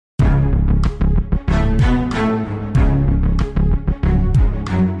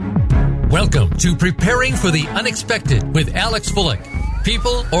Welcome to Preparing for the Unexpected with Alex Fullick.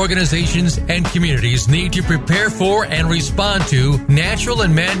 People, organizations, and communities need to prepare for and respond to natural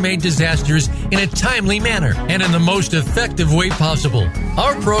and man-made disasters in a timely manner and in the most effective way possible.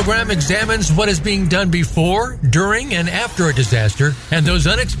 Our program examines what is being done before, during, and after a disaster and those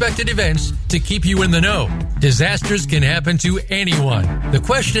unexpected events to keep you in the know. Disasters can happen to anyone. The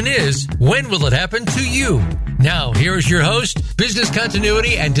question is, when will it happen to you? Now, here's your host, business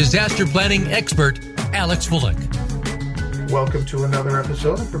continuity and disaster planning expert, Alex Fullick. Welcome to another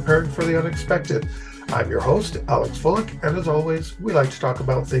episode of Preparing for the Unexpected. I'm your host, Alex Fullick, and as always, we like to talk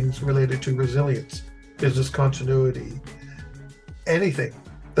about things related to resilience, business continuity, anything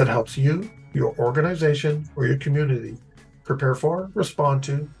that helps you, your organization, or your community prepare for, respond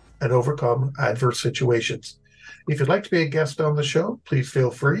to, and overcome adverse situations. If you'd like to be a guest on the show, please feel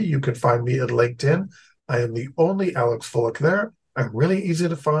free. You can find me at LinkedIn. I am the only Alex Fullick there. I'm really easy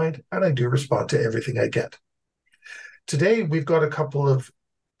to find, and I do respond to everything I get. Today, we've got a couple of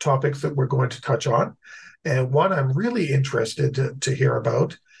topics that we're going to touch on. And one I'm really interested to hear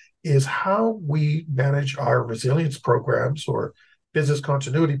about is how we manage our resilience programs or business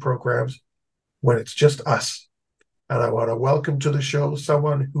continuity programs when it's just us. And I want to welcome to the show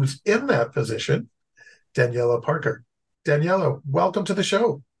someone who's in that position, Daniela Parker. Daniela, welcome to the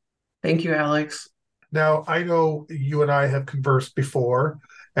show. Thank you, Alex. Now, I know you and I have conversed before,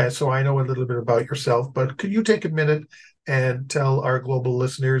 and so I know a little bit about yourself, but could you take a minute and tell our global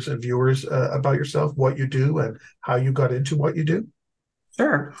listeners and viewers about yourself, what you do, and how you got into what you do?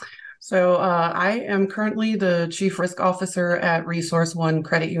 Sure. So I am currently the Chief Risk Officer at Resource One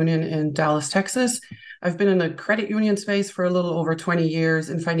Credit Union in Dallas, Texas. I've been in the credit union space for a little over 20 years.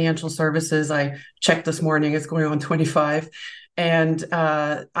 In financial services, I checked this morning, it's going on 25. And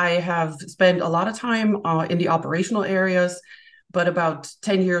I have spent a lot of time in the operational areas, but about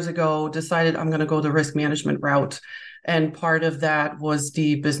 10 years ago, decided I'm going to go the risk management route. And part of that was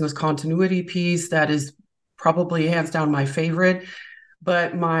the business continuity piece. That is probably hands down my favorite.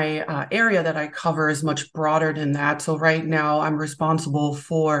 But my area that I cover is much broader than that. So right now, I'm responsible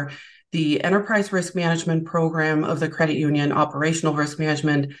for the enterprise risk management program of the credit union, operational risk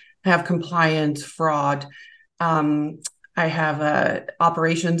management, have compliance, fraud. I have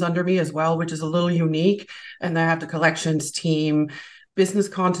operations under me as well, which is a little unique. And I have the collections team, business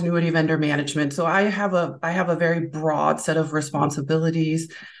continuity, vendor management. So I have a very broad set of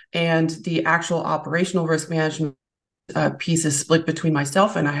responsibilities, and the actual operational risk management piece is split between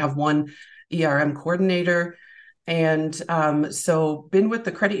myself and I have one ERM coordinator. And so been with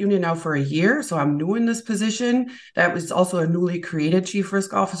the credit union now for a year. So I'm new in this position. That was also a newly created chief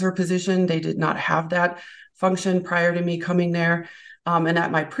risk officer position. They did not have that function prior to me coming there. And at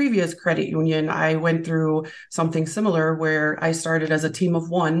my previous credit union, I went through something similar where I started as a team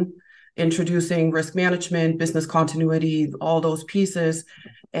of one, introducing risk management, business continuity, all those pieces.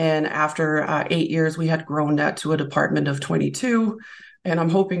 And after 8 years, we had grown that to a department of 22. And I'm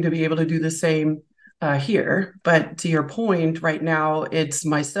hoping to be able to do the same here. But to your point, right now, it's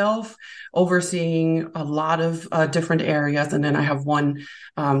myself overseeing a lot of different areas. And then I have one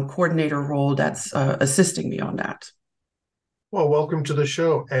coordinator role that's assisting me on that. Well, welcome to the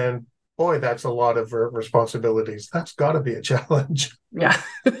show. And boy, that's a lot of responsibilities. That's got to be a challenge. Yeah,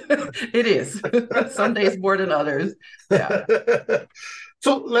 it is. Some days more than others. Yeah.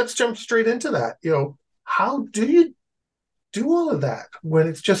 So let's jump straight into that. How do you do all of that when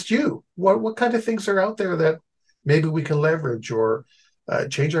it's just you? What kind of things are out there that maybe we can leverage or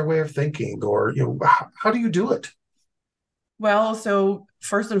change our way of thinking, or how do you do it? Well, so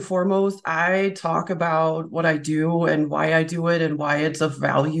first and foremost, I talk about what I do and why I do it and why it's of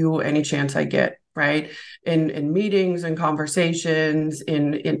value any chance I get, right? In meetings and conversations,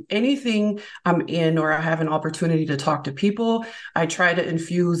 in anything I'm in or I have an opportunity to talk to people, I try to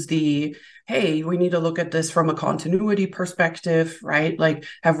infuse hey, we need to look at this from a continuity perspective, right? Like,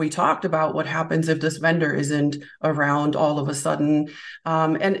 have we talked about what happens if this vendor isn't around all of a sudden?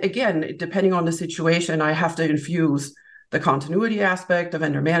 And again, depending on the situation, I have to infuse the continuity aspect, the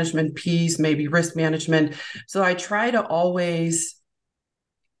vendor management piece, maybe risk management. So I try to always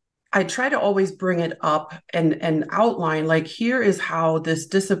bring it up and outline, like, here is how this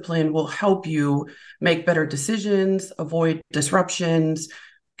discipline will help you make better decisions, avoid disruptions,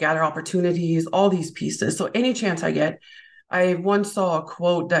 gather opportunities, all these pieces. So any chance I get, I once saw a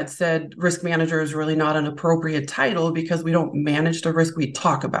quote that said, risk manager is really not an appropriate title because we don't manage the risk, we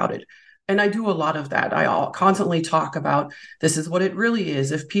talk about it. And I do a lot of that. I constantly talk about, this is what it really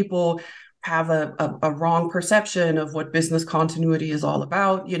is. If people have a wrong perception of what business continuity is all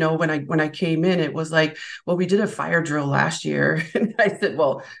about. When I came in, it was like, well, we did a fire drill last year. And I said,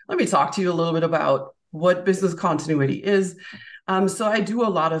 well, let me talk to you a little bit about what business continuity is. So I do a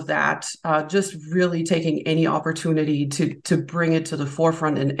lot of that, just really taking any opportunity to bring it to the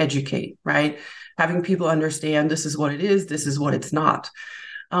forefront and educate, right? Having people understand this is what it is, this is what it's not.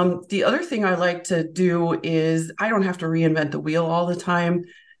 The other thing I like to do is I don't have to reinvent the wheel all the time.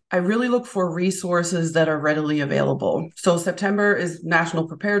 I really look for resources that are readily available. So September is National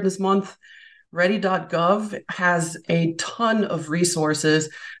Preparedness Month. Ready.gov has a ton of resources.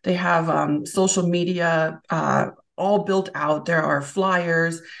 They have social media all built out. There are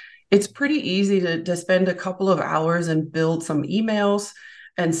flyers. It's pretty easy to spend a couple of hours and build some emails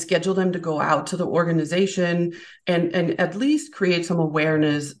and schedule them to go out to the organization and at least create some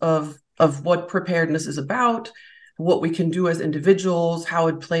awareness of what preparedness is about, what we can do as individuals, how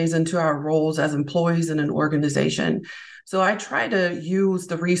it plays into our roles as employees in an organization. So I try to use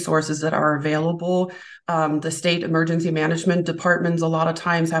the resources that are available. The state emergency management departments a lot of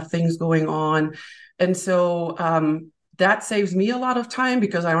times have things going on. And so that saves me a lot of time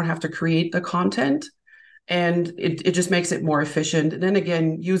because I don't have to create the content. And it just makes it more efficient. And then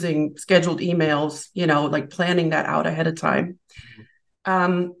again, using scheduled emails, like planning that out ahead of time.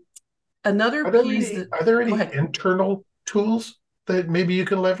 Another piece. Are there any internal tools that maybe you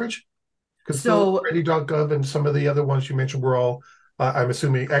can leverage? Because Ready.gov and some of the other ones you mentioned were all, I'm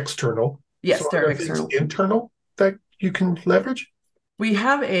assuming, external. Yes, so they're are external. Internal that you can leverage? We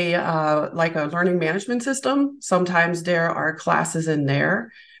have a learning management system. Sometimes there are classes in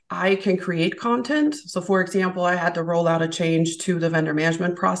there. I can create content. So for example, I had to roll out a change to the vendor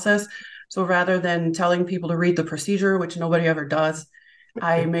management process. So rather than telling people to read the procedure, which nobody ever does,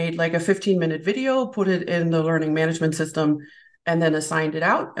 I made like a 15-minute video, put it in the learning management system, and then assigned it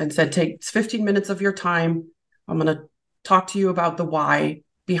out and said, take 15 minutes of your time. I'm going to talk to you about the why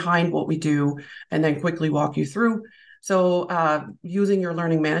behind what we do, and then quickly walk you through. So using your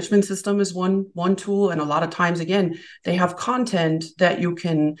learning management system is one tool. And a lot of times, again, they have content that you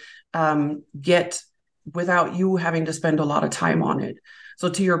can get without you having to spend a lot of time on it. So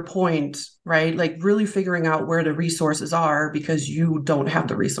to your point, right, like really figuring out where the resources are because you don't have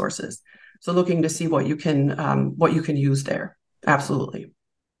the resources. So looking to see what you can use there. Absolutely.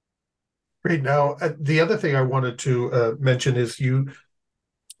 Great. Now, the other thing I wanted to mention is you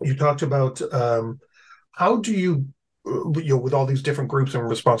talked about how do you with all these different groups and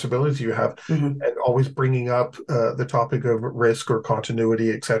responsibilities you have, and always bringing up the topic of risk or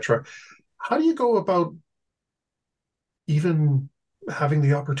continuity, etc. How do you go about even having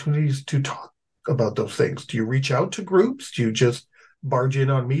the opportunities to talk about those things? Do you reach out to groups? Do you just barge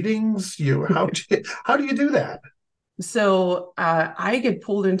in on meetings? How do you do that? So I get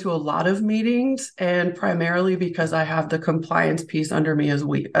pulled into a lot of meetings, and primarily because I have the compliance piece under me as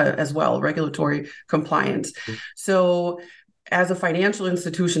well, regulatory compliance. So as a financial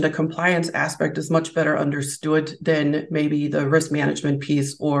institution, the compliance aspect is much better understood than maybe the risk management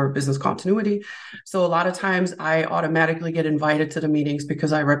piece or business continuity. So a lot of times I automatically get invited to the meetings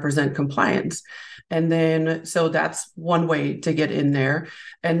because I represent compliance. And then, so that's one way to get in there.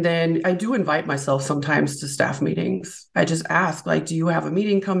 And then I do invite myself sometimes to staff meetings. I just ask, like, do you have a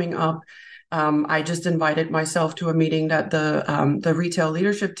meeting coming up? I just invited myself to a meeting that the retail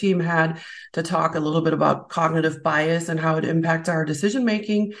leadership team had to talk a little bit about cognitive bias and how it impacts our decision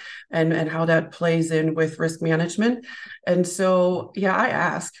making and how that plays in with risk management. And so, yeah, I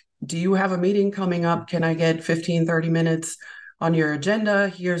ask, do you have a meeting coming up? Can I get 15, 30 minutes on your agenda?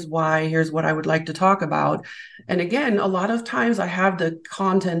 Here's why, here's what I would like to talk about. And again, a lot of times I have the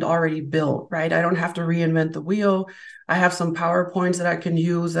content already built, right? I don't have to reinvent the wheel. I have some PowerPoints that I can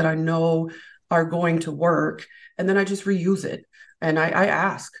use that I know are going to work. And then I just reuse it. And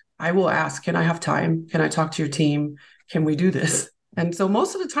I will ask, can I have time? Can I talk to your team? Can we do this? And so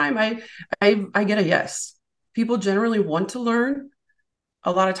most of the time I get a yes. People generally want to learn.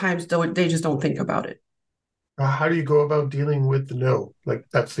 A lot of times they just don't think about it. How do you go about dealing with the no? Like,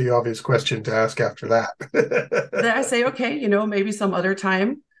 that's the obvious question to ask after that. Then I say, okay, maybe some other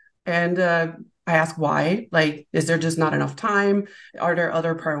time. And I ask why. Like, is there just not enough time? Are there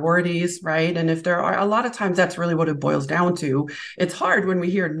other priorities, right? And if there are, a lot of times that's really what it boils down to. It's hard when we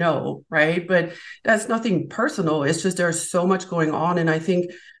hear no, right? But that's nothing personal. It's just there's so much going on. And I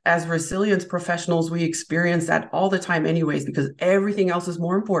think as resilience professionals, we experience that all the time anyways, because everything else is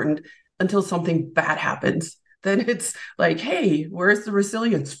more important until something bad happens. then it's like, hey, where's the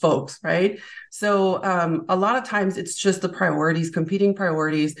resilience folks, right? So a lot of times it's just the priorities, competing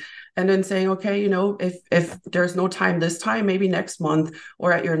priorities, and then saying, okay, if there's no time this time, maybe next month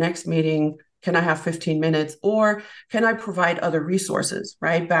or at your next meeting, can I have 15 minutes, or can I provide other resources,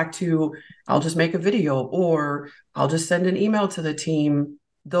 right? Back to, I'll just make a video, or I'll just send an email to the team.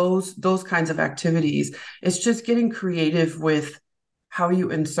 Those kinds of activities. It's just getting creative with how you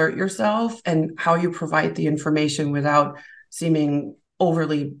insert yourself and how you provide the information without seeming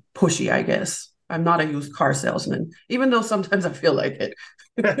overly pushy, I guess. I'm not a used car salesman, even though sometimes I feel like it.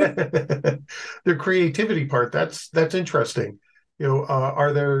 The creativity part, that's interesting.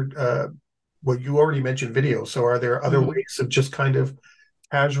 Are there, well, you already mentioned video, so are there other ways of just kind of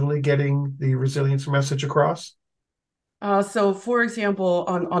casually getting the resilience message across? So for example,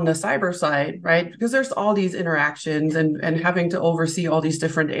 on the cyber side, right, because there's all these interactions and having to oversee all these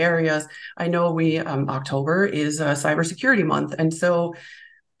different areas. I know October is cybersecurity month. And so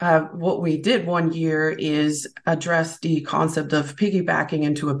what we did one year is address the concept of piggybacking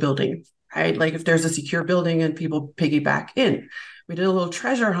into a building, right? Like if there's a secure building and people piggyback in. We did a little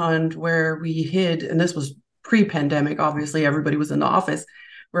treasure hunt where we hid, and this was pre-pandemic, obviously everybody was in the office,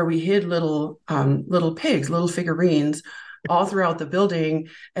 where we hid little pigs, little figurines all throughout the building.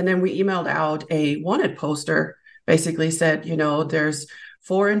 And then we emailed out a wanted poster, basically said, there's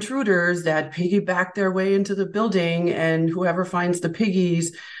 4 intruders that piggyback their way into the building, and whoever finds the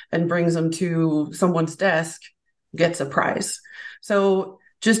piggies and brings them to someone's desk gets a prize. So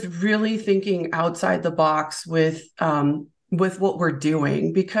just really thinking outside the box with what we're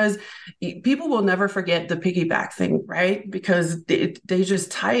doing, because people will never forget the piggyback thing, right? Because they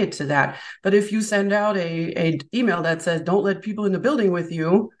just tie it to that. But if you send out a email that says, don't let people in the building with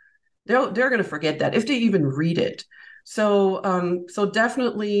you, they're going to forget that if they even read it. So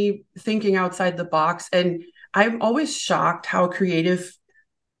definitely thinking outside the box. And I'm always shocked how creative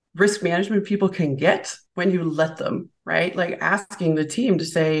risk management people can get when you let them, right? Like asking the team to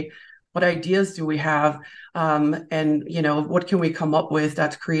say, what ideas do we have? And what can we come up with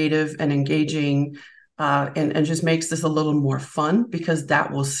that's creative and engaging, and just makes this a little more fun, because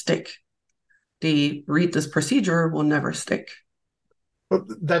that will stick. The read this procedure will never stick. Well,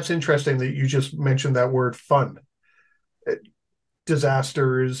 that's interesting that you just mentioned that word fun.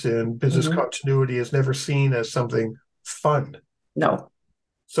 Disasters and business continuity is never seen as something fun. No.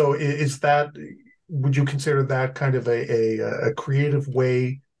 So would you consider that kind of a creative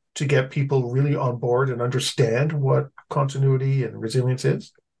way to get people really on board and understand what continuity and resilience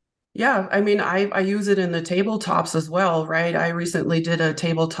is? Yeah, I mean, I use it in the tabletops as well, right? I recently did a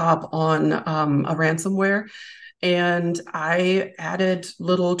tabletop on a ransomware, and I added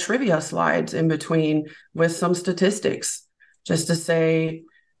little trivia slides in between with some statistics, just to say,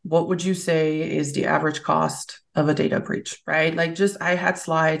 what would you say is the average cost of a data breach, right? Like I had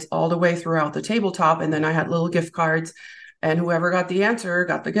slides all the way throughout the tabletop, and then I had little gift cards. And whoever got the answer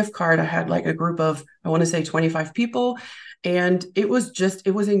got the gift card. I had like a group of, I want to say 25 people. And it was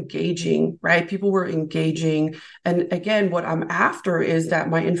engaging, right? People were engaging. And again, what I'm after is that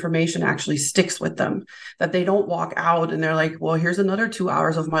my information actually sticks with them, that they don't walk out and they're like, well, here's another 2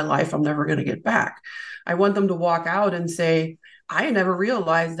 hours of my life I'm never going to get back. I want them to walk out and say, I never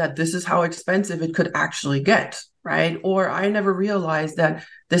realized that this is how expensive it could actually get, right? Or I never realized that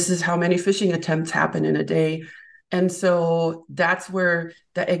this is how many phishing attempts happen in a day. And so that's where,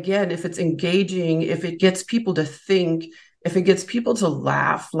 again, if it's engaging, if it gets people to think, if it gets people to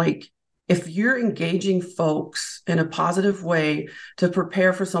laugh, like if you're engaging folks in a positive way to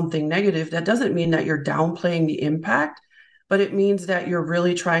prepare for something negative, that doesn't mean that you're downplaying the impact, but it means that you're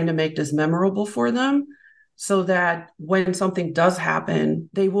really trying to make this memorable for them, so that when something does happen,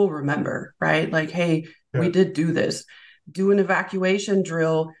 they will remember, right? Like, hey, we did do this. Do an evacuation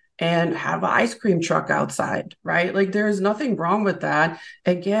drill and have an ice cream truck outside, right? Like there's nothing wrong with that.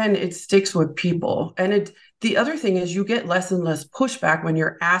 Again, it sticks with people. And the other thing is you get less and less pushback when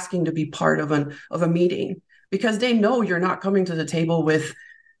you're asking to be part of a meeting, because they know you're not coming to the table with,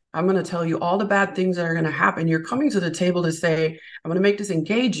 I'm going to tell you all the bad things that are going to happen. You're coming to the table to say, I'm going to make this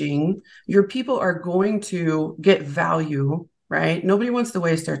engaging. Your people are going to get value, right? Nobody wants to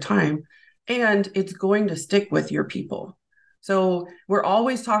waste their time, and it's going to stick with your people. So we're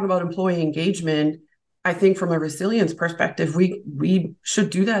always talking about employee engagement. I think from a resilience perspective, we should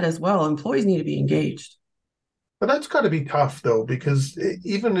do that as well. Employees need to be engaged. But that's got to be tough, though, because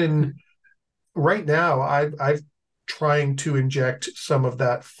even in right now, I've trying to inject some of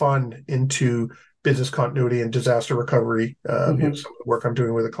that fun into business continuity and disaster recovery, some of the work I'm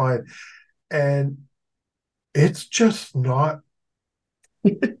doing with a client. And it's just not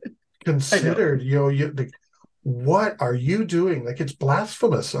considered, what are you doing? Like, it's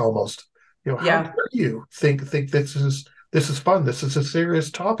blasphemous almost. How Yeah, dare you think this is fun? This is a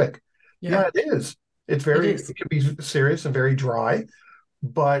serious topic. yeah, Yeah, it is. it It is. can be serious and very dry,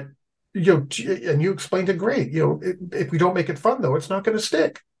 but and you explained it great. If we don't make it fun, though, it's not going to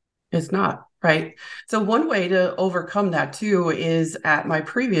stick. It's not, right? So one way to overcome that too is at my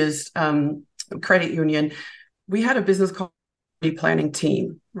previous credit union, we had a business continuity planning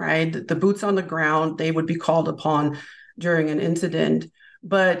team, right? The boots on the ground, they would be called upon during an incident.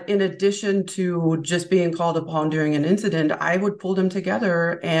 But in addition to just being called upon during an incident, I would pull them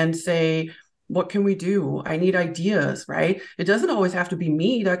together and say, what can we do? I need ideas, right? It doesn't always have to be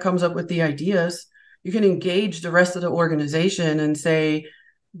me that comes up with the ideas. You can engage the rest of the organization and say,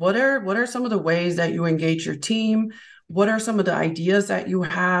 what are some of the ways that you engage your team? What are some of the ideas that you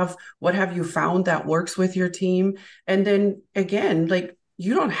have? What have you found that works with your team? And then again, like,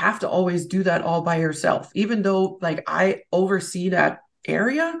 you don't have to always do that all by yourself. Even though like I oversee that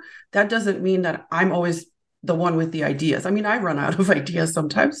area, that doesn't mean that I'm always the one with the ideas. I mean, I run out of ideas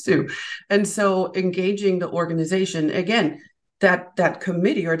sometimes too. And so engaging the organization, again, that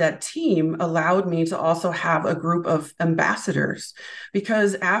committee or that team allowed me to also have a group of ambassadors,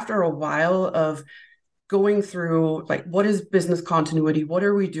 because after a while of going through, like, what is business continuity, what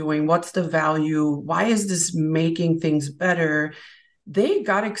are we doing, what's the value, why is this making things better, they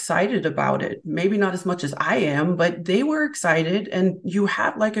got excited about it. Maybe not as much as I am, but they were excited. And you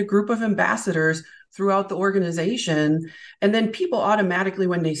have like a group of ambassadors throughout the organization. And then people automatically,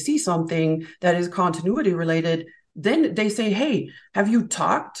 when they see something that is continuity related, then they say, hey, have you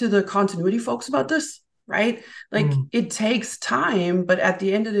talked to the continuity folks about this? Right? Like, it takes time, but at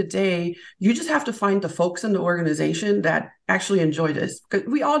the end of the day, you just have to find the folks in the organization that actually enjoy this. Because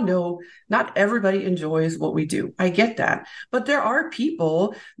we all know not everybody enjoys what we do. I get that. But there are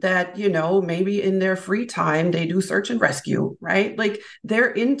people that, maybe in their free time, they do search and rescue, right? Like,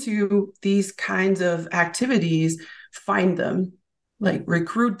 they're into these kinds of activities. Find them, like,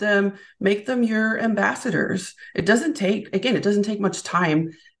 recruit them, make them your ambassadors. It doesn't take much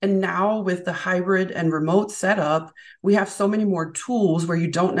time. And now with the hybrid and remote setup, we have so many more tools where you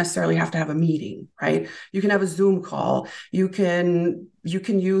don't necessarily have to have a meeting, right? You can have a Zoom call. You can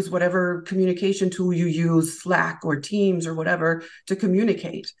use whatever communication tool you use, Slack or Teams or whatever, to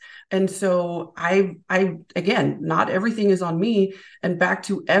communicate. And so I again, not everything is on me. And back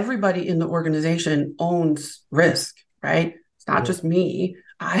to everybody in the organization owns risk, right? It's not just me.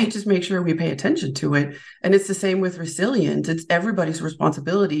 I just make sure we pay attention to it. And it's the same with resilience. It's everybody's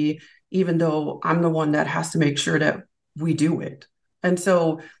responsibility, even though I'm the one that has to make sure that we do it. And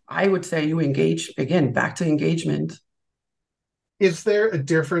so I would say you engage, again, back to engagement. Is there a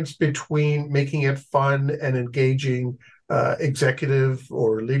difference between making it fun and engaging executive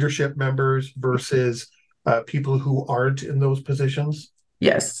or leadership members versus people who aren't in those positions?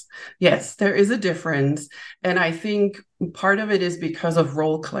 Yes, there is a difference. And I think part of it is because of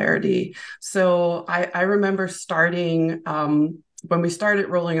role clarity. So I remember starting, when we started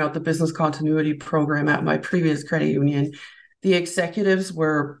rolling out the business continuity program at my previous credit union, the executives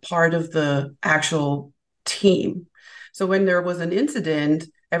were part of the actual team. So when there was an incident,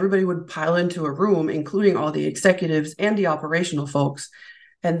 everybody would pile into a room, including all the executives and the operational folks.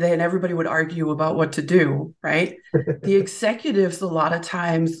 And then everybody would argue about what to do, right? The executives a lot of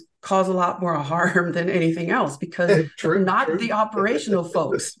times cause a lot more harm than anything else, because they're not the operational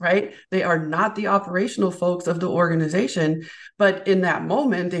folks, right? They are not the operational folks of the organization. But in that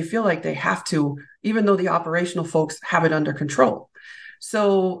moment, they feel like they have to, even though the operational folks have it under control.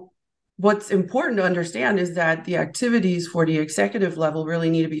 So what's important to understand is that the activities for the executive level really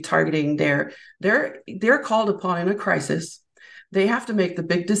need to be targeting they're called upon in a crisis. They have to make the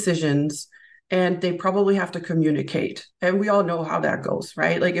big decisions, and they probably have to communicate. And we all know how that goes,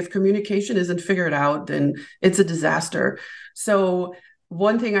 right? Like, if communication isn't figured out, then it's a disaster. So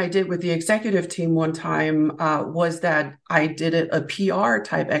one thing I did with the executive team one time was that I did a PR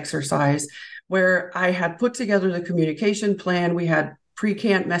type exercise where I had put together the communication plan. We had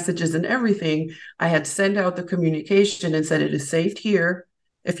pre-canned messages and everything. I had sent out the communication and said, it is saved here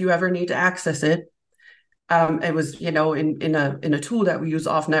if you ever need to access it. It was, in a tool that we use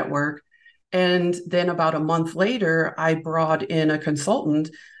off network. And then about a month later, I brought in a consultant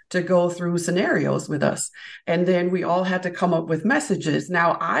to go through scenarios with us. And then we all had to come up with messages.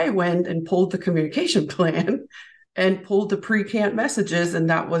 Now I went and pulled the communication plan and pulled the pre-canned messages, and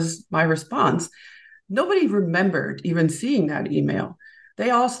that was my response. Nobody remembered even seeing that email.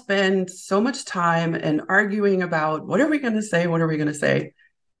 They all spend so much time and arguing about, what are we going to say? What are we going to say?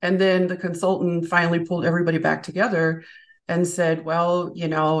 And then the consultant finally pulled everybody back together and said, well,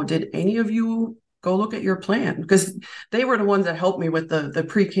 did any of you go look at your plan, because they were the ones that helped me with the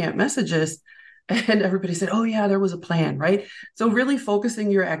pre-camp messages. And everybody said, oh yeah, there was a plan, right? So really focusing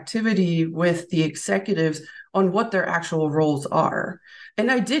your activity with the executives on what their actual roles are.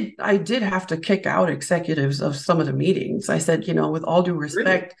 And I did have to kick out executives of some of the meetings. I said, with all due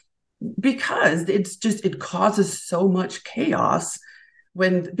respect, because it causes so much chaos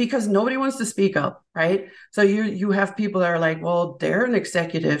because nobody wants to speak up, right? So you have people that are like, well, they're an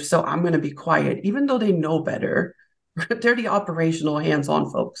executive, so I'm going to be quiet, even though they know better. They're the operational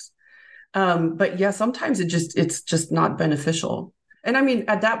hands-on folks. But yeah, sometimes it's just not beneficial. And I mean,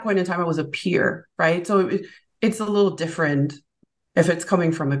 at that point in time, I was a peer, right? So it's a little different if it's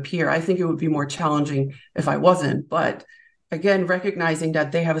coming from a peer. I think it would be more challenging if I wasn't. But again, recognizing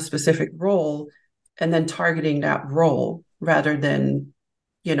that they have a specific role and then targeting that role rather than,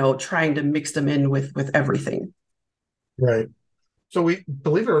 trying to mix them in with everything. Right. So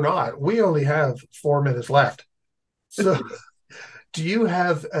believe it or not, we only have 4 minutes left. So do you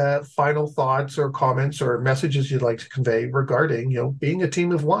have final thoughts or comments or messages you'd like to convey regarding, being a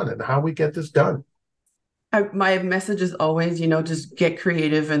team of one and how we get this done? My message is always, just get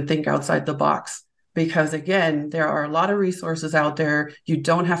creative and think outside the box. Because again, there are a lot of resources out there. You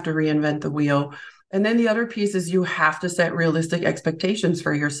don't have to reinvent the wheel. And then the other piece is you have to set realistic expectations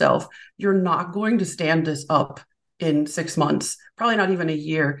for yourself. You're not going to stand this up in 6 months, probably not even a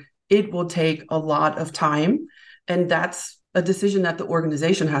year. It will take a lot of time. And that's a decision that the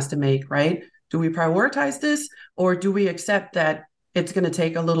organization has to make, right? Do we prioritize this, or do we accept that it's going to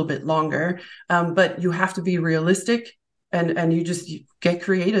take a little bit longer? But you have to be realistic, and you just get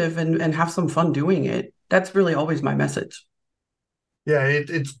creative and have some fun doing it. That's really always my message. Yeah,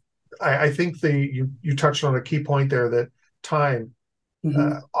 I think you touched on a key point there, that time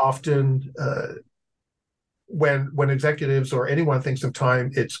often when executives or anyone thinks of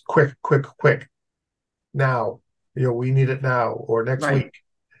time, it's quick now. We need it now or next week.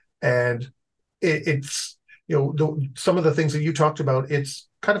 And it's, some of the things that you talked about, it's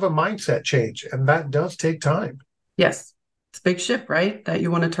kind of a mindset change, and that does take time. Yes. It's a big ship, right? That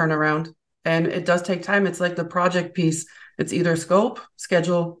you want to turn around. And it does take time. It's like the project piece. It's either scope,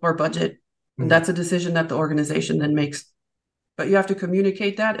 schedule, or budget. And that's a decision that the organization then makes. But you have to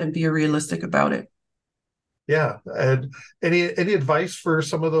communicate that and be realistic about it. Yeah. And any advice for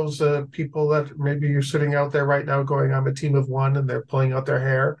some of those people that maybe you're sitting out there right now going, I'm a team of one, and they're pulling out their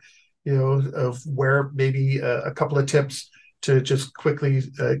hair, of where maybe a couple of tips to just quickly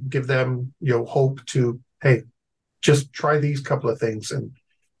give them, hope to, hey, just try these couple of things and,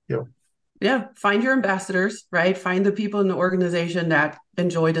 Yeah. Find your ambassadors, right? Find the people in the organization that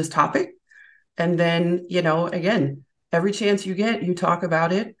enjoy this topic. And then, again, every chance you get, you talk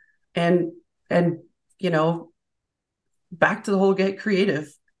about it, and back to the whole get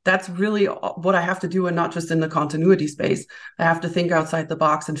creative. That's really what I have to do, and not just in the continuity space. I have to think outside the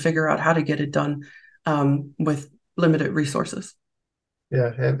box and figure out how to get it done with limited resources.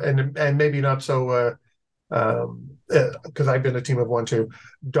 Yeah. And maybe not so, because I've been a team of one too,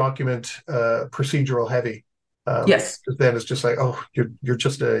 document procedural heavy. Yes. Then it's just like, oh, you're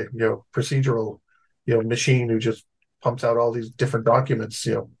just a procedural machine who just pumps out all these different documents.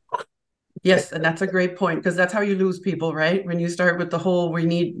 Yes, and that's a great point, because that's how you lose people, right? When you start with the whole I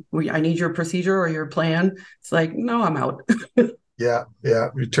need your procedure or your plan, it's like, no, I'm out. Yeah,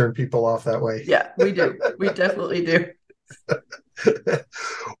 we turn people off that way. Yeah, we do. We definitely do.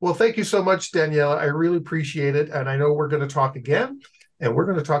 Well, thank you so much, Daniela. I really appreciate it. And I know we're going to talk again, and we're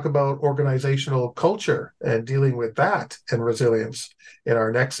going to talk about organizational culture and dealing with that and resilience in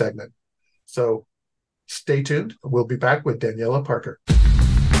our next segment. So stay tuned. We'll be back with Daniela Parker.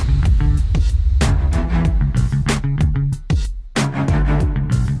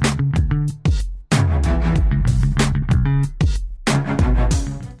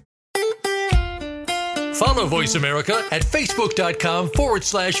 Follow Voice America at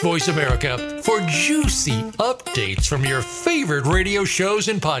facebook.com/Voice America for juicy updates from your favorite radio shows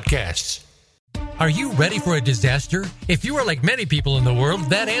and podcasts. Are you ready for a disaster? If you are like many people in the world,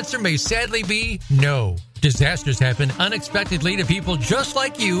 that answer may sadly be no. Disasters happen unexpectedly to people just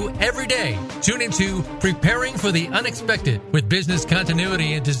like you every day. Tune into Preparing for the Unexpected with business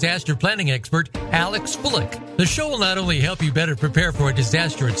continuity and disaster planning expert Alex Fullick. The show will not only help you better prepare for a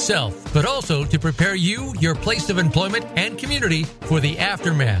disaster itself, but also to prepare you, your place of employment, and community for the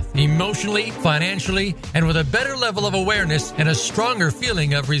aftermath, emotionally, financially, and with a better level of awareness and a stronger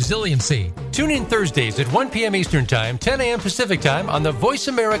feeling of resiliency. Tune in Thursdays at 1 p.m. Eastern Time, 10 a.m. Pacific Time on the Voice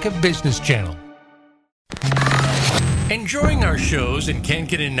America Business Channel. Enjoying our shows and can't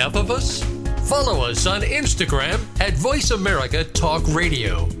get enough of us? Follow us on Instagram at Voice America Talk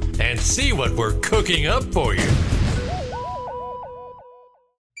Radio and see what we're cooking up for you.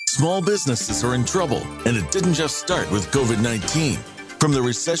 Small businesses are in trouble, and it didn't just start with COVID-19. From the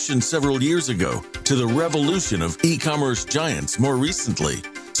recession several years ago to the revolution of e-commerce giants more recently,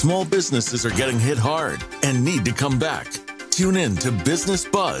 small businesses are getting hit hard and need to come back. Tune in to Business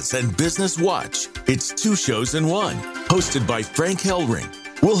Buzz and Business Watch. It's 2 shows in one, hosted by Frank Hellring.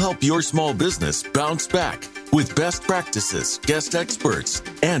 We'll help your small business bounce back with best practices, guest experts,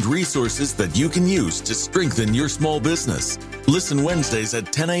 and resources that you can use to strengthen your small business. Listen Wednesdays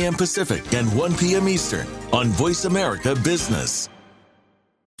at 10 a.m. Pacific and 1 p.m. Eastern on Voice America Business.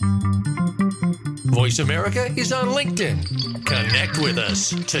 Voice America is on LinkedIn. Connect with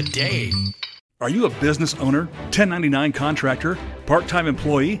us today. Are you a business owner, 1099 contractor, part-time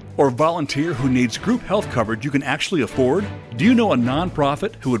employee, or volunteer who needs group health coverage you can actually afford? Do you know a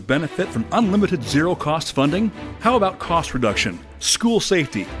nonprofit who would benefit from unlimited zero-cost funding? How about cost reduction, school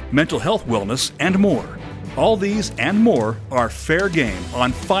safety, mental health wellness, and more? All these and more are fair game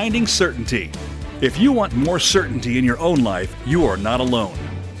on Finding Certainty. If you want more certainty in your own life, you are not alone.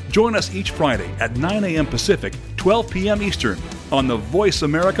 Join us each Friday at 9 a.m. Pacific, 12 p.m. Eastern on the Voice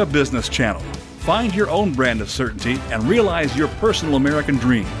America Business Channel. Find your own brand of certainty and realize your personal American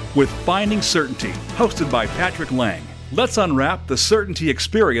dream with Finding Certainty, hosted by Patrick Lang. Let's unwrap the certainty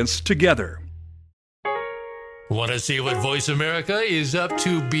experience together. Want to see what Voice America is up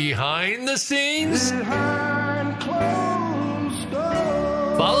to behind the scenes?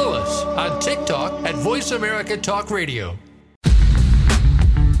 Follow us on TikTok at Voice America Talk Radio.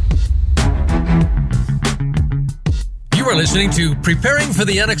 You are listening to Preparing for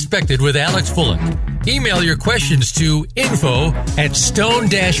the Unexpected with Alex Fullick. Email your questions to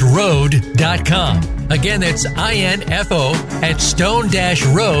info@stone-road.com. Again, that's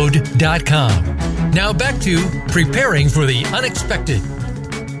info@stone-road.com. Now back to Preparing for the Unexpected.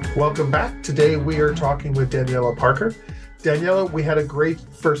 Welcome back. Today we are talking with Daniela Parker. Daniela, we had a great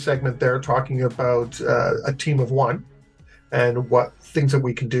first segment there talking about a team of one and what things that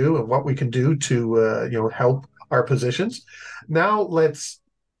we can do and what we can do to help our positions. Now let's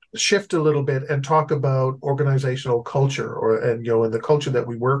shift a little bit and talk about organizational culture and the culture that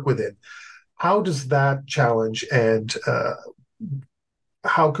we work within. How does that challenge and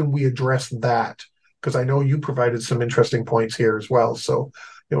how can we address that? Because I know you provided some interesting points here as well. So,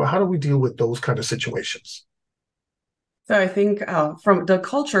 how do we deal with those kind of situations? So I think from the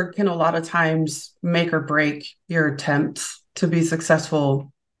culture can a lot of times make or break your attempts to be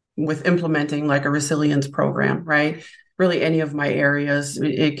successful with implementing like a resilience program, right? Really any of my areas,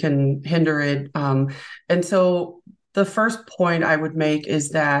 it can hinder it. And so the first point I would make is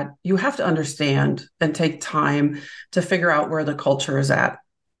that you have to understand and take time to figure out where the culture is at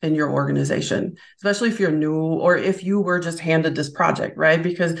in your organization, especially if you're new or if you were just handed this project, right?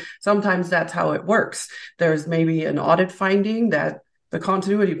 Because sometimes that's how it works. There's maybe an audit finding that the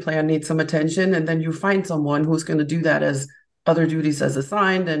continuity plan needs some attention, and then you find someone who's going to do that as other duties as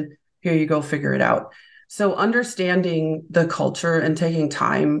assigned, and here you go, figure it out. So understanding the culture and taking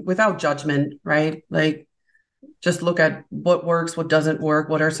time without judgment, right? Like just look at what works, what doesn't work,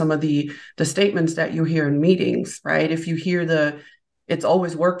 what are some of the statements that you hear in meetings, right? If you hear it's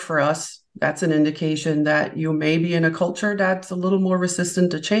always worked for us, that's an indication that you may be in a culture that's a little more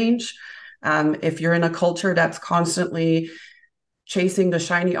resistant to change. If you're in a culture that's constantly chasing the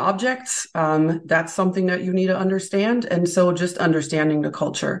shiny objects, that's something that you need to understand. And so just understanding the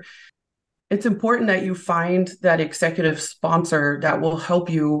culture. It's important that you find that executive sponsor that will help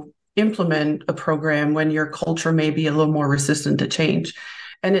you implement a program when your culture may be a little more resistant to change.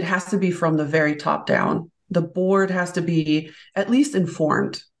 And it has to be from the very top down. The board has to be at least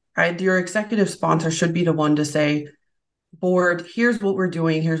informed, right? Your executive sponsor should be the one to say, board, here's what we're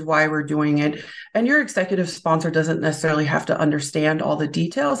doing, here's why we're doing it. And your executive sponsor doesn't necessarily have to understand all the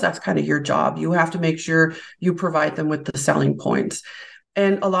details. That's kind of your job. You have to make sure you provide them with the selling points.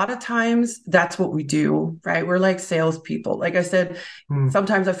 And a lot of times that's what we do, right? We're like salespeople. Like I said,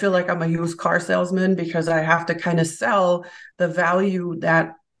 sometimes I feel like I'm a used car salesman because I have to kind of sell the value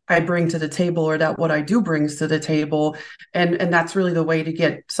that I bring to the table or that what I do brings to the table. And that's really the way to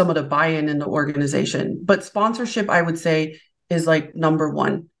get some of the buy-in in the organization. But sponsorship, I would say, is like number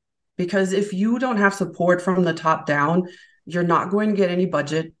one, because if you don't have support from the top down, you're not going to get any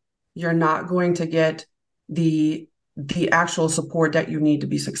budget. You're not going to get the actual support that you need to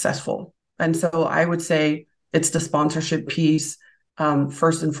be successful. And so I would say it's the sponsorship piece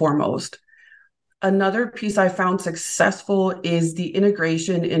first and foremost. Another piece I found successful is the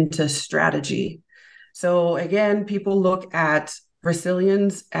integration into strategy. So again, people look at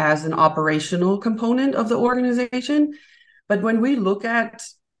resilience as an operational component of the organization. But when we look at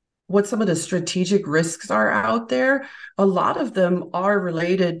what some of the strategic risks are out there, a lot of them are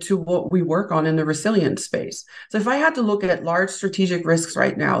related to what we work on in the resilience space. So if I had to look at large strategic risks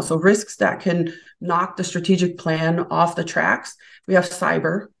right now, so risks that can knock the strategic plan off the tracks, we have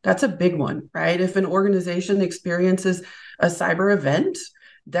cyber. That's a big one, right? If an organization experiences a cyber event,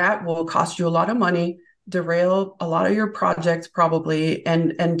 that will cost you a lot of money, derail a lot of your projects probably,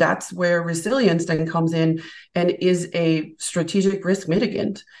 and that's where resilience then comes in and is a strategic risk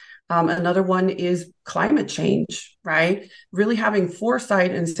mitigant. Another one is climate change, right? Really having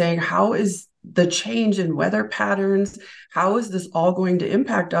foresight and saying, how is the change in weather patterns? How is this all going to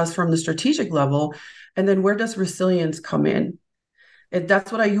impact us from the strategic level? And then where does resilience come in?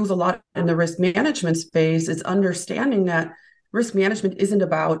 That's what I use a lot in the risk management space, is understanding that risk management isn't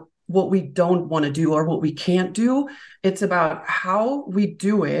about what we don't want to do or what we can't do. It's about how we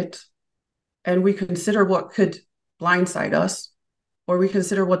do it, and we consider what could blindside us, or we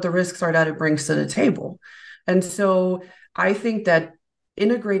consider what the risks are that it brings to the table. And so I think that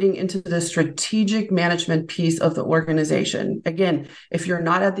integrating into the strategic management piece of the organization, again, if you're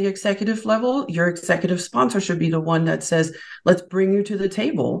not at the executive level, your executive sponsor should be the one that says, let's bring you to the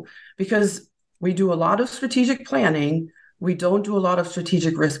table, because we do a lot of strategic planning. We don't do a lot of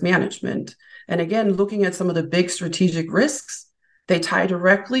strategic risk management. And again, looking at some of the big strategic risks, they tie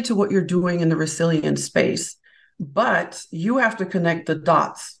directly to what you're doing in the resilience space. But you have to connect the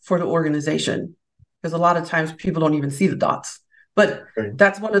dots for the organization, because a lot of times people don't even see the dots. But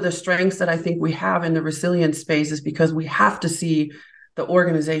that's one of the strengths that I think we have in the resilience space, is because we have to see the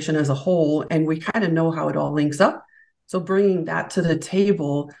organization as a whole, and we kind of know how it all links up. So bringing that to the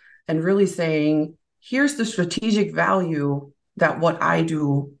table and really saying, here's the strategic value that what I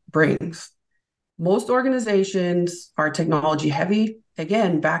do brings. Most organizations are technology heavy.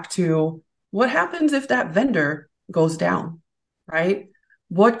 Again, back to what happens if that vendor goes down, right?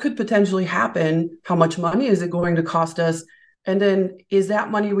 What could potentially happen? How much money is it going to cost us? And then is that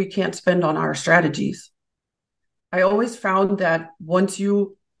money we can't spend on our strategies? I always found that once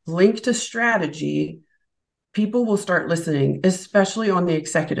you link to strategy, people will start listening, especially on the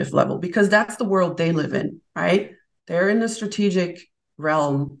executive level, because that's the world they live in, right? They're in the strategic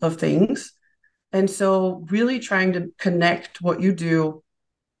realm of things. And so really trying to connect what you do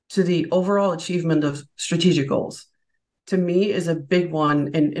to the overall achievement of strategic goals, to me, is a big one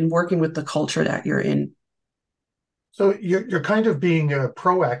in working with the culture that you're in. So you're kind of being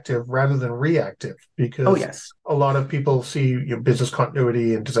proactive rather than reactive, because yes, a lot of people see business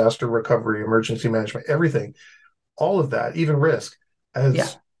continuity and disaster recovery, emergency management, everything, all of that, even risk,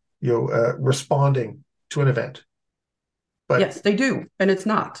 as responding to an event. But yes, they do, and it's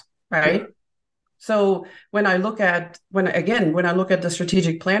not, right? Yeah. So when I look at the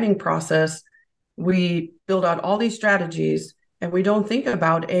strategic planning process, we build out all these strategies, and we don't think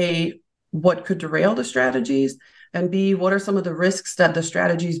about A, what could derail the strategies, and B, what are some of the risks that the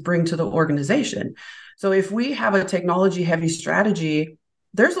strategies bring to the organization. So if we have a technology heavy strategy,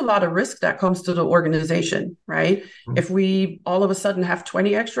 there's a lot of risk that comes to the organization, right? Mm-hmm. If we all of a sudden have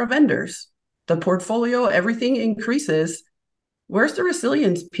 20 extra vendors, the portfolio, everything increases. Where's the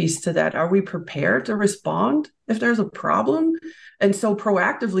resilience piece to that? Are we prepared to respond if there's a problem? And so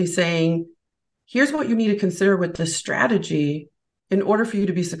proactively saying, here's what you need to consider with this strategy in order for you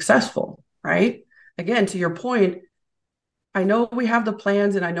to be successful, right? Again, to your point, I know we have the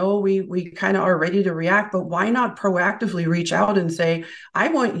plans and I know we kind of are ready to react, but why not proactively reach out and say, I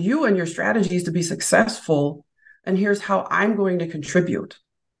want you and your strategies to be successful, and here's how I'm going to contribute.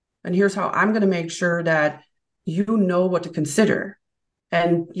 And here's how I'm going to make sure that you know what to consider.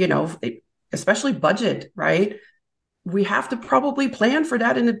 And, especially budget, right? We have to probably plan for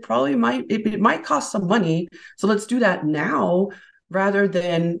that, and it might cost some money. So let's do that now rather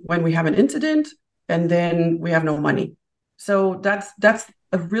than when we have an incident and then we have no money. So that's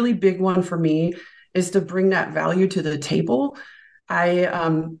a really big one for me, is to bring that value to the table.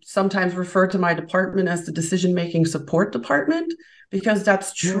 I sometimes refer to my department as the decision-making support department, because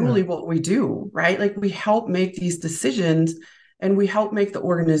that's truly what we do, right? Like, we help make these decisions and we help make the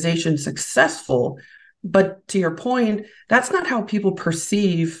organization successful. But to your point, that's not how people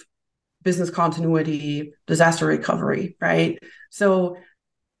perceive business continuity, disaster recovery, right? So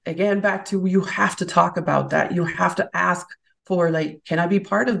again, back to, you have to talk about that. You have to ask for, can I be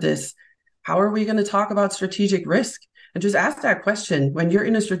part of this? How are we going to talk about strategic risk? And just ask that question when you're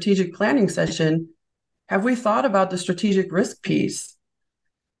in a strategic planning session. Have we thought about the strategic risk piece?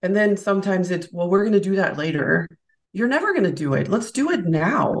 And then sometimes it's, well, we're going to do that later. You're never going to do it. Let's do it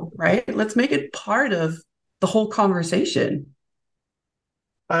now, right? Let's make it part of the whole conversation.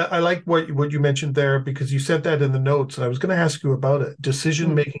 I like what you mentioned there, because you said that in the notes, and I was going to ask you about it.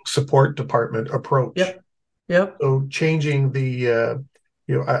 Decision-making support department approach. Yep. Yep. So changing the,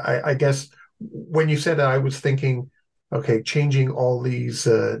 I guess when you said that, I was thinking, okay, changing all these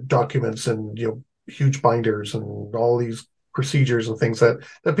documents and, huge binders and all these procedures and things that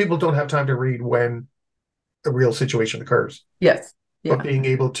people don't have time to read when a real situation occurs. Yes. But Yeah. being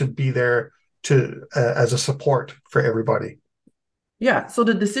able to be there to as a support for everybody. Yeah. So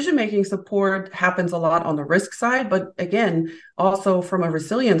the decision-making support happens a lot on the risk side, but again, also from a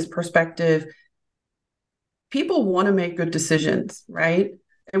resilience perspective, people want to make good decisions, right?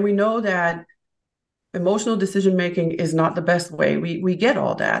 And we know that emotional decision-making is not the best way. We get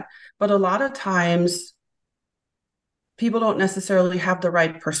all that. But a lot of times people don't necessarily have the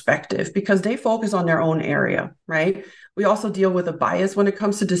right perspective because they focus on their own area, right? We also deal with a bias when it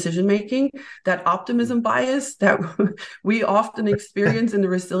comes to decision making, that optimism bias that we often experience in the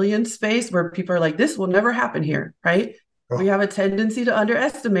resilience space, where people are like, this will never happen here, right? Oh. We have a tendency to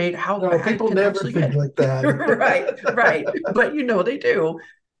underestimate how bad people it can never actually think get. like that. Right. But they do.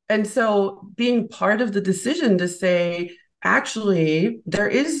 And so being part of the decision to say, actually, there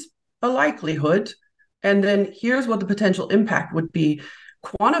is a likelihood, and then here's what the potential impact would be,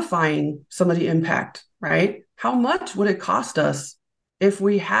 quantifying some of the impact, right? How much would it cost us if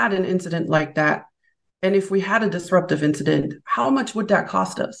we had an incident like that? And if we had a disruptive incident, how much would that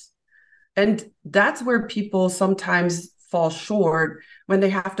cost us? And that's where people sometimes fall short when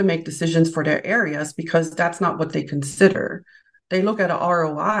they have to make decisions for their areas, because that's not what they consider. They look at a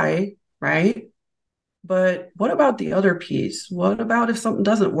ROI, right? But what about the other piece? What about if something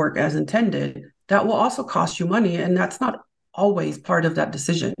doesn't work as intended? That will also cost you money, and that's not always part of that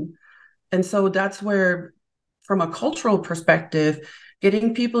decision. And so that's where, from a cultural perspective,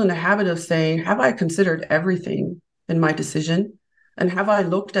 getting people in the habit of saying, have I considered everything in my decision? And have I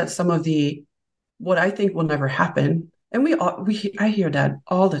looked at some of what I think will never happen? And I hear that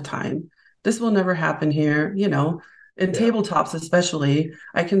all the time. This will never happen here, in tabletops especially.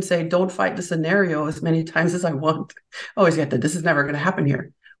 I can say, don't fight the scenario as many times as I want. I always get that this is never going to happen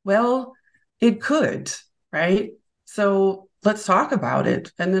here. Well, it could, right? So let's talk about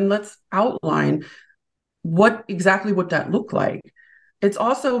it. And then let's outline what exactly would that look like. It's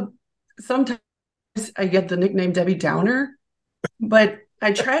also, sometimes I get the nickname Debbie Downer, but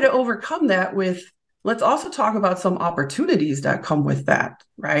I try to overcome that with, let's also talk about some opportunities that come with that,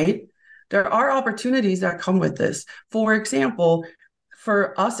 right? There are opportunities that come with this. For example,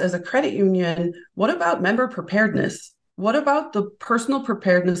 for us as a credit union, what about member preparedness? What about the personal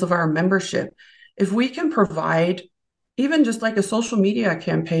preparedness of our membership? If we can provide even just like a social media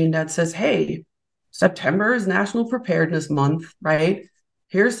campaign that says, hey, September is National Preparedness Month, right?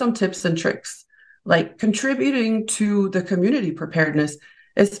 Here's some tips and tricks, like contributing to the community preparedness,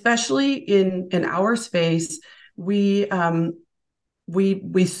 especially in our space. We serve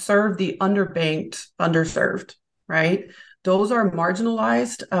the underbanked, underserved, right? Those are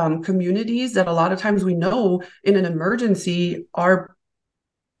marginalized communities that a lot of times we know in an emergency are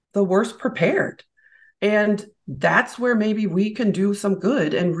the worst prepared. And that's where maybe we can do some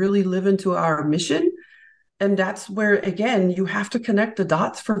good and really live into our mission. And that's where, again, you have to connect the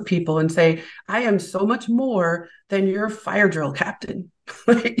dots for people and say, I am so much more than your fire drill captain.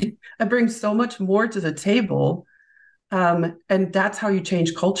 I bring so much more to the table. And that's how you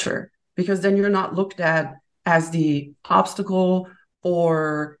change culture, because then you're not looked at as the obstacle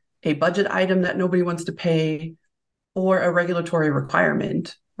or a budget item that nobody wants to pay or a regulatory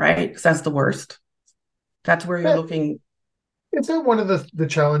requirement, right? Because that's the worst. That's where you're looking. Is that one of the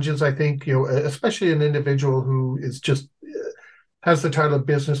challenges, I think, especially an individual who is just has the title of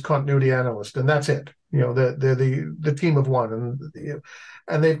business continuity analyst, and that's it. They're the team of one,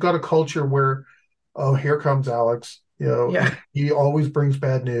 and they've got a culture where, oh, here comes Alex. He always brings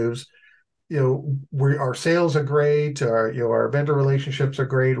bad news. Our sales are great. Our vendor relationships are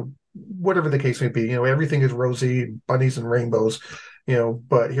great. Whatever the case may be, everything is rosy, bunnies and rainbows.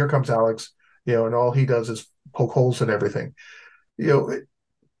 But here comes Alex. And all he does is poke holes in everything.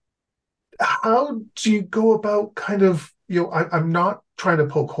 How do you go about kind of, I'm not trying to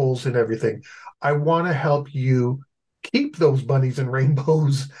poke holes in everything. I want to help you keep those bunnies and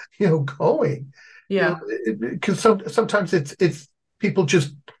rainbows, going. Yeah. Because sometimes it's people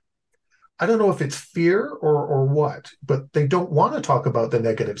just, I don't know if it's fear or what, but they don't want to talk about the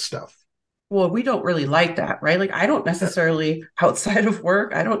negative stuff. well, we don't really like that, right? Like, I don't necessarily, outside of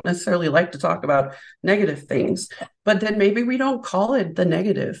work, I don't necessarily like to talk about negative things, but then maybe we don't call it the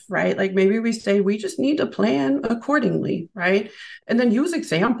negative, right? Like, maybe we say we just need to plan accordingly, right? And then use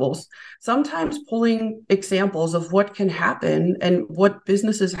examples. Sometimes pulling examples of what can happen and what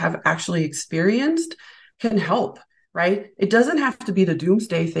businesses have actually experienced can help, right? It doesn't have to be the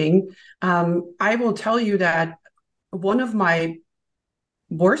doomsday thing. I will tell you that one of my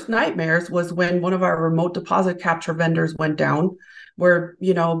worst nightmares was when one of our remote deposit capture vendors went down, where,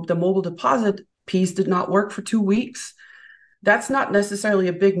 the mobile deposit piece did not work for 2 weeks. That's not necessarily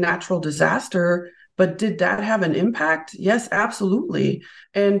a big natural disaster, but did that have an impact? Yes, absolutely.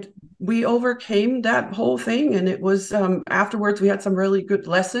 And we overcame that whole thing. And it was afterwards, we had some really good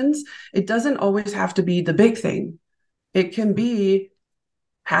lessons. It doesn't always have to be the big thing. It can be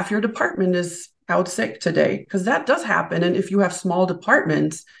half your department is out sick today, because that does happen. And if you have small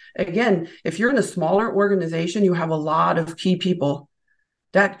departments, again, if you're in a smaller organization, you have a lot of key people.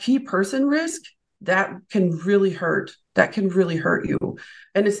 That key person risk, that can really hurt. That can really hurt you.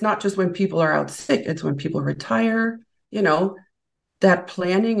 And it's not just when people are out sick, it's when people retire, that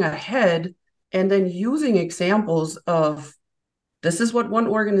planning ahead and then using examples of this is what one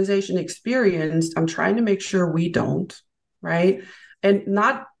organization experienced. I'm trying to make sure we don't, right? And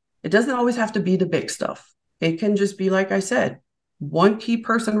it doesn't always have to be the big stuff. It can just be, like I said, one key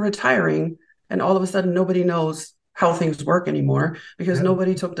person retiring, and all of a sudden nobody knows how things work anymore because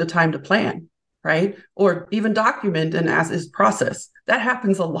nobody took the time to plan, right? Or even document and as is process. That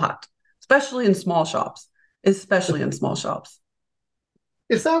happens a lot, especially in small shops, Is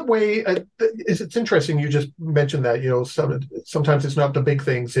that way? It's interesting. You just mentioned that, sometimes it's not the big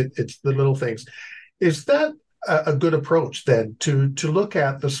things, it's the little things. Is that a good approach then to look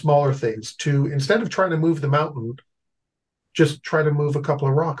at the smaller things, to instead of trying to move the mountain, just try to move a couple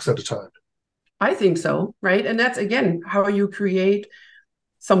of rocks at a time? I think so, right? And that's, again, how you create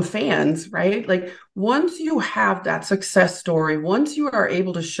some fans, right? Like, once you have that success story, once you are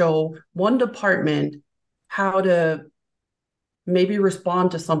able to show one department how to maybe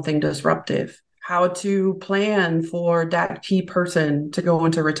respond to something disruptive, how to plan for that key person to go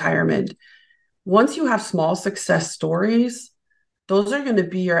into retirement. Once you have small success stories, those are going to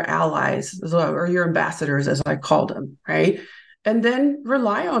be your allies, or your ambassadors, as I call them, right? And then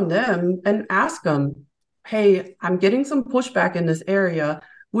rely on them and ask them, hey, I'm getting some pushback in this area.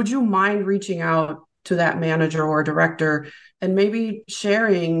 Would you mind reaching out to that manager or director and maybe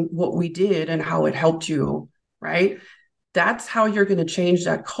sharing what we did and how it helped you, right? That's how you're going to change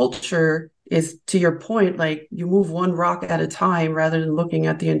that culture, is, to your point, like, you move one rock at a time rather than looking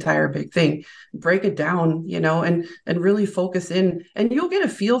at the entire big thing. Break it down, and really focus in, and you'll get a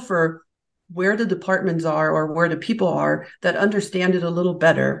feel for where the departments are or where the people are that understand it a little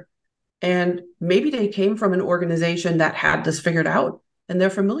better. And maybe they came from an organization that had this figured out and they're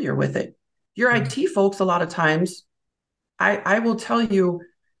familiar with it. Your IT folks, a lot of times, I will tell you,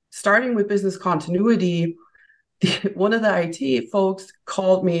 starting with business continuity, one of the IT folks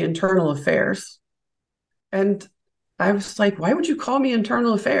called me internal affairs. And I was like, why would you call me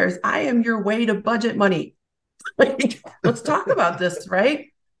internal affairs? I am your way to budget money. Like, let's talk about this, right?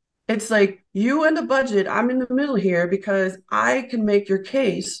 It's like, you and the budget, I'm in the middle here because I can make your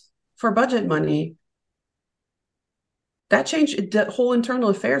case for budget money. That changed, that whole internal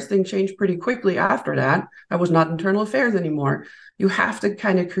affairs thing changed pretty quickly after that. I was not internal affairs anymore. You have to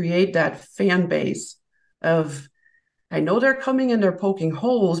kind of create that fan base of, I know they're coming and they're poking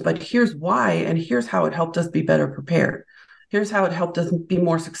holes, but here's why, and here's how it helped us be better prepared. Here's how it helped us be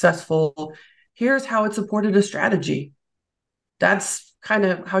more successful. Here's how it supported a strategy. That's kind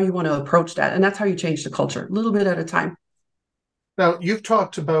of how you want to approach that. And that's how you change the culture, a little bit at a time. Now, you've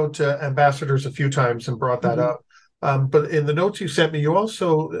talked about ambassadors a few times and brought that up. But in the notes you sent me, you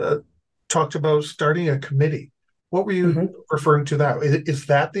also talked about starting a committee. What were you referring to that? Is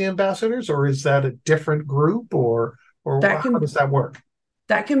that the ambassadors, or is that a different group, or how does that work?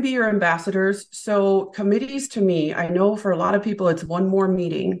 That can be your ambassadors. So committees, to me, I know for a lot of people, it's one more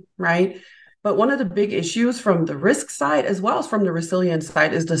meeting, right? But one of the big issues from the risk side, as well as from the resilience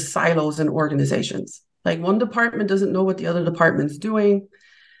side, is the silos in organizations. Like, one department doesn't know what the other department's doing.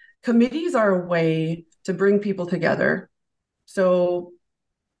 Committees are a way to bring people together. So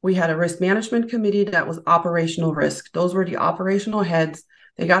we had a risk management committee that was operational risk. Those were the operational heads.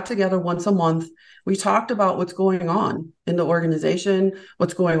 They got together once a month. We talked about what's going on in the organization,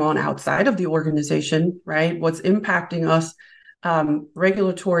 what's going on outside of the organization, right? What's impacting us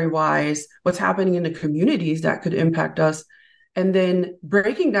regulatory wise, what's happening in the communities that could impact us. And then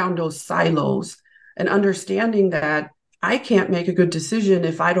breaking down those silos and understanding that I can't make a good decision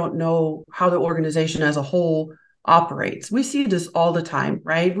if I don't know how the organization as a whole operates. We see this all the time,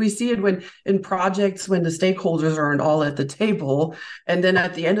 right? We see it when in projects when the stakeholders aren't all at the table. And then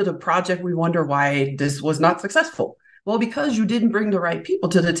at the end of the project, we wonder why this was not successful. Well, because you didn't bring the right people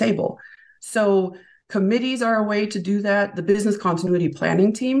to the table. So committees are a way to do that. The business continuity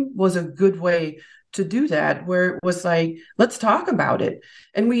planning team was a good way to do that, where it was like, let's talk about it.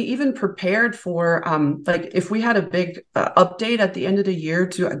 And we even prepared for, like if we had a big update at the end of the year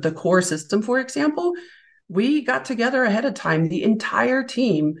to the core system, for example, we got together ahead of time, the entire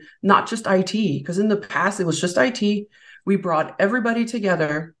team, not just IT, because in the past it was just IT. We brought everybody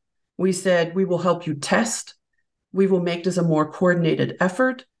together. We said, we will help you test. We will make this a more coordinated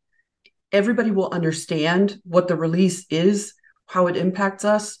effort. Everybody will understand what the release is, how it impacts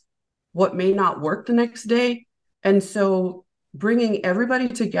us, what may not work the next day. And so bringing everybody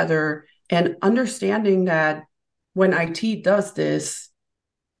together and understanding that when IT does this,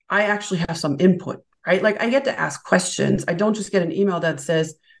 I actually have some input, right? Like I get to ask questions. I don't just get an email that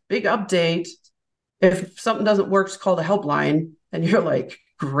says, big update. If something doesn't work, just call the helpline. And you're like,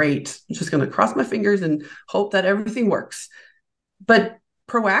 great. I'm just going to cross my fingers and hope that everything works. But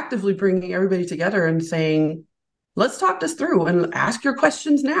proactively bringing everybody together and saying, let's talk this through and ask your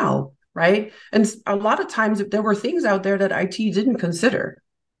questions now, right? And a lot of times there were things out there that IT didn't consider.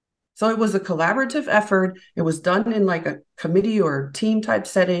 So it was a collaborative effort. It was done in like a committee or team type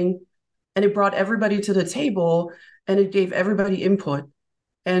setting, and it brought everybody to the table and it gave everybody input.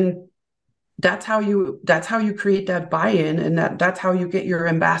 And that's how you create that buy-in, and that's how you get your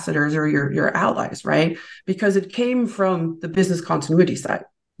ambassadors or your allies, right? Because it came from the business continuity side.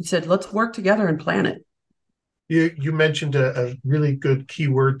 You said, let's work together and plan it. You mentioned a really good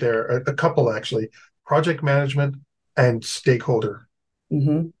keyword there, a couple actually, project management and stakeholder.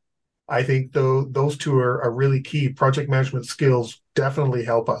 Mm-hmm. I think those two are really key. Project management skills definitely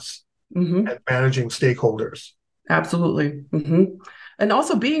help us at managing stakeholders. Absolutely. Mm-hmm. And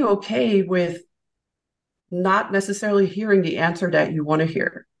also being okay with not necessarily hearing the answer that you want to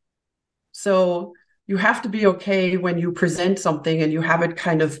hear. So you have to be okay when you present something and you have it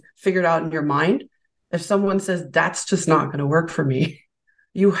kind of figured out in your mind. If someone says, that's just not going to work for me,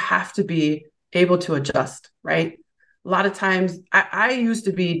 you have to be able to adjust, right? A lot of times, I used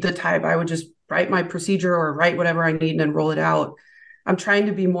to be the type, I would just write my procedure or write whatever I need and then roll it out. I'm trying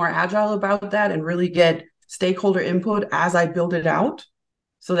to be more agile about that and really get stakeholder input as I build it out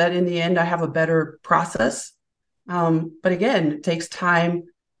so that in the end, I have a better process. But again, it takes time.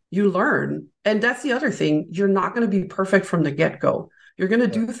 You learn. And that's the other thing. You're not going to be perfect from the get-go. You're going to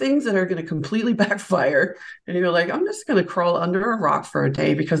do things that are going to completely backfire. And you're like, I'm just going to crawl under a rock for a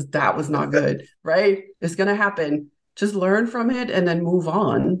day because that was not good, right? It's going to happen. Just learn from it and then move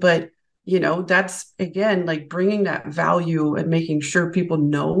on. But, that's, again, like bringing that value and making sure people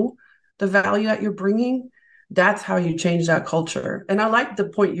know the value that you're bringing. That's how you change that culture. And I like the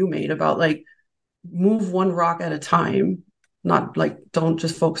point you made about like move one rock at a time, not like don't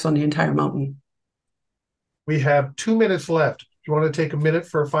just focus on the entire mountain. We have 2 minutes left. Do you want to take a minute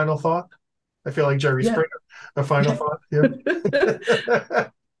for a final thought? I feel like Jerry Springer. A final thought. Yeah.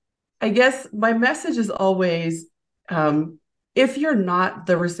 I guess my message is always, if you're not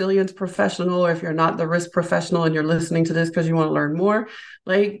the resilience professional or if you're not the risk professional and you're listening to this because you want to learn more,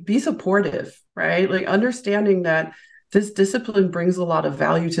 like be supportive, right? Like understanding that this discipline brings a lot of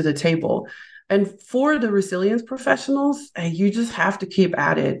value to the table. And for the resilience professionals, you just have to keep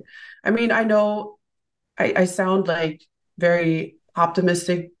at it. I mean, I know I sound like very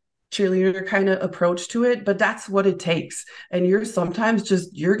optimistic cheerleader kind of approach to it, but that's what it takes. And you're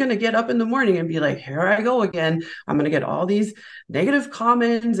going to get up in the morning and be like, here I go again. I'm going to get all these negative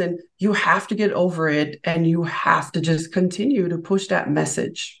comments, and you have to get over it. And you have to just continue to push that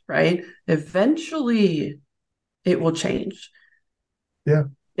message, right? Eventually it will change. Yeah.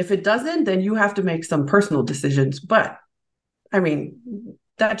 If it doesn't, then you have to make some personal decisions. But I mean,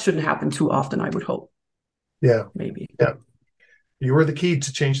 that shouldn't happen too often, I would hope. Yeah. Maybe. Yeah. You were the key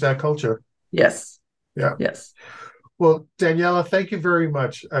to change that culture. Yes. Yeah. Yes. Well, Daniela, thank you very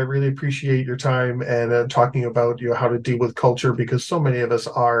much. I really appreciate your time and talking about how to deal with culture, because so many of us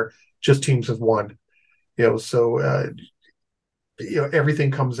are just teams of one. So everything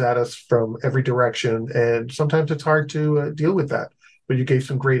comes at us from every direction, and sometimes it's hard to deal with that. But you gave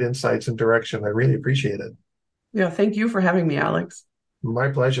some great insights and direction. I really appreciate it. Yeah. Thank you for having me, Alex. My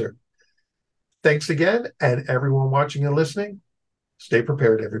pleasure. Thanks again, and everyone watching and listening, stay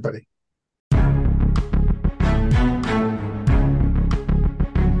prepared, everybody.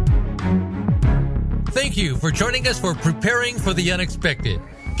 Thank you for joining us for Preparing for the Unexpected.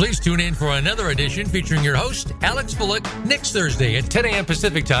 Please tune in for another edition featuring your host, Alex Fullick, next Thursday at 10 a.m.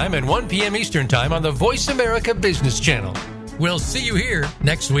 Pacific Time and 1 p.m. Eastern Time on the Voice America Business Channel. We'll see you here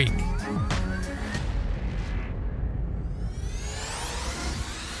next week.